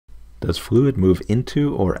Does fluid move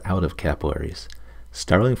into or out of capillaries?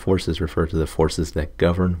 Starling forces refer to the forces that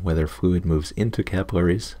govern whether fluid moves into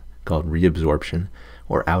capillaries, called reabsorption,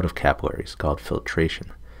 or out of capillaries, called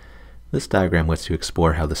filtration. This diagram lets you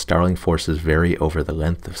explore how the Starling forces vary over the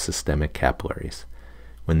length of systemic capillaries.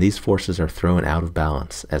 When these forces are thrown out of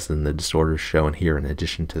balance, as in the disorders shown here in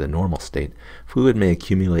addition to the normal state, fluid may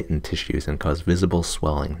accumulate in tissues and cause visible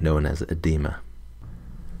swelling known as edema.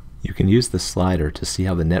 You can use the slider to see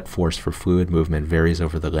how the net force for fluid movement varies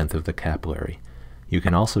over the length of the capillary. You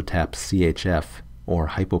can also tap CHF, or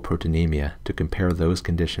hypoproteinemia, to compare those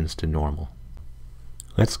conditions to normal.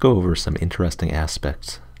 Let's go over some interesting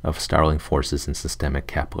aspects of Starling forces in systemic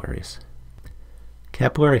capillaries.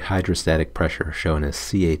 Capillary hydrostatic pressure, shown as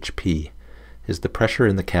CHP, is the pressure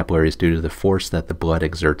in the capillaries due to the force that the blood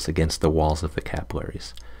exerts against the walls of the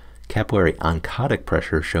capillaries. Capillary oncotic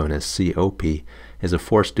pressure, shown as COP, is a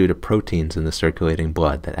force due to proteins in the circulating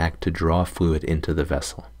blood that act to draw fluid into the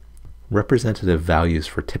vessel. Representative values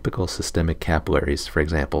for typical systemic capillaries, for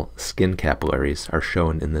example, skin capillaries, are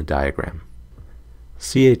shown in the diagram.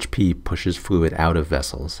 CHP pushes fluid out of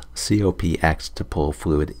vessels. COP acts to pull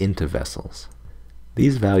fluid into vessels.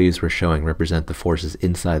 These values we're showing represent the forces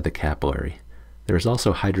inside the capillary. There is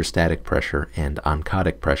also hydrostatic pressure and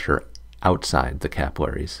oncotic pressure outside the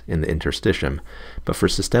capillaries, in the interstitium, but for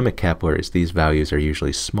systemic capillaries these values are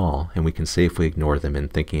usually small and we can safely ignore them in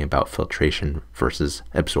thinking about filtration versus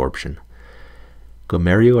absorption.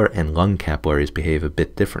 Glomerular and lung capillaries behave a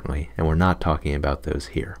bit differently, and we're not talking about those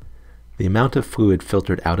here. The amount of fluid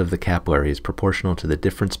filtered out of the capillary is proportional to the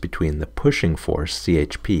difference between the pushing force,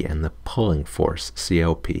 CHP, and the pulling force,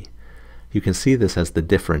 COP. You can see this as the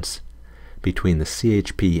difference between the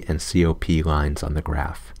CHP and COP lines on the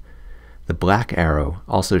graph. The black arrow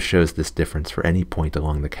also shows this difference for any point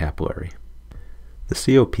along the capillary. The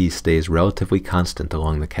COP stays relatively constant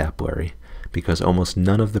along the capillary because almost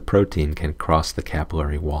none of the protein can cross the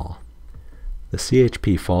capillary wall. The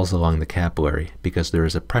CHP falls along the capillary because there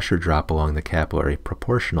is a pressure drop along the capillary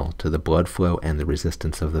proportional to the blood flow and the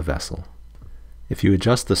resistance of the vessel. If you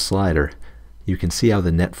adjust the slider, you can see how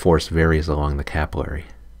the net force varies along the capillary.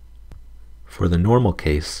 For the normal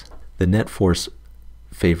case, the net force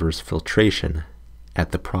favors filtration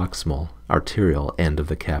at the proximal arterial end of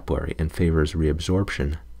the capillary and favors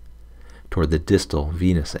reabsorption toward the distal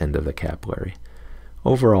venous end of the capillary.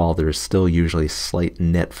 Overall, there is still usually slight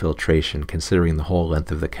net filtration considering the whole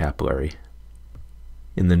length of the capillary.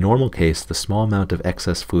 In the normal case, the small amount of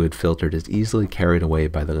excess fluid filtered is easily carried away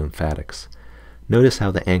by the lymphatics. Notice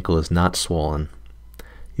how the ankle is not swollen.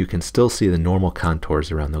 You can still see the normal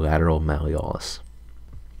contours around the lateral malleolus.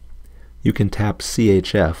 You can tap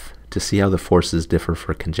CHF to see how the forces differ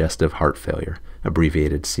for congestive heart failure,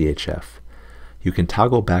 abbreviated CHF. You can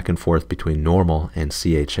toggle back and forth between normal and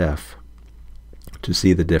CHF to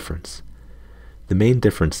see the difference. The main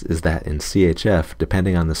difference is that in CHF,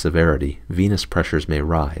 depending on the severity, venous pressures may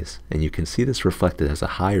rise, and you can see this reflected as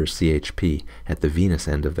a higher CHP at the venous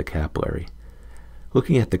end of the capillary.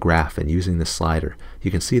 Looking at the graph and using the slider,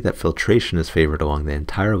 you can see that filtration is favored along the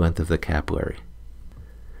entire length of the capillary.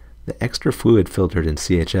 The extra fluid filtered in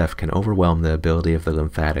CHF can overwhelm the ability of the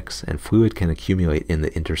lymphatics, and fluid can accumulate in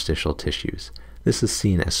the interstitial tissues. This is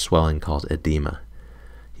seen as swelling called edema.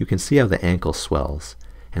 You can see how the ankle swells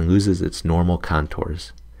and loses its normal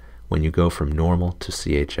contours when you go from normal to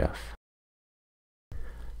CHF.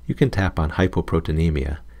 You can tap on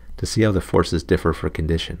hypoproteinemia to see how the forces differ for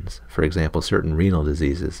conditions, for example certain renal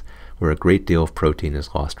diseases where a great deal of protein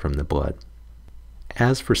is lost from the blood.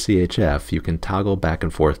 As for CHF, you can toggle back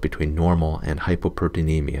and forth between normal and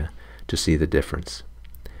hypoproteinemia to see the difference.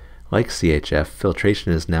 Like CHF,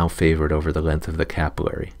 filtration is now favored over the length of the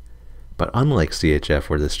capillary. But unlike CHF,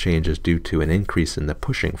 where this change is due to an increase in the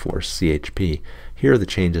pushing force, CHP, here the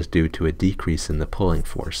change is due to a decrease in the pulling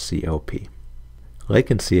force, COP. Like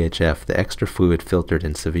in CHF, the extra fluid filtered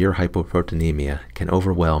in severe hypoproteinemia can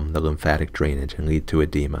overwhelm the lymphatic drainage and lead to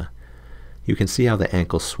edema. You can see how the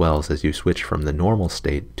ankle swells as you switch from the normal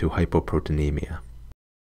state to hypoproteinemia.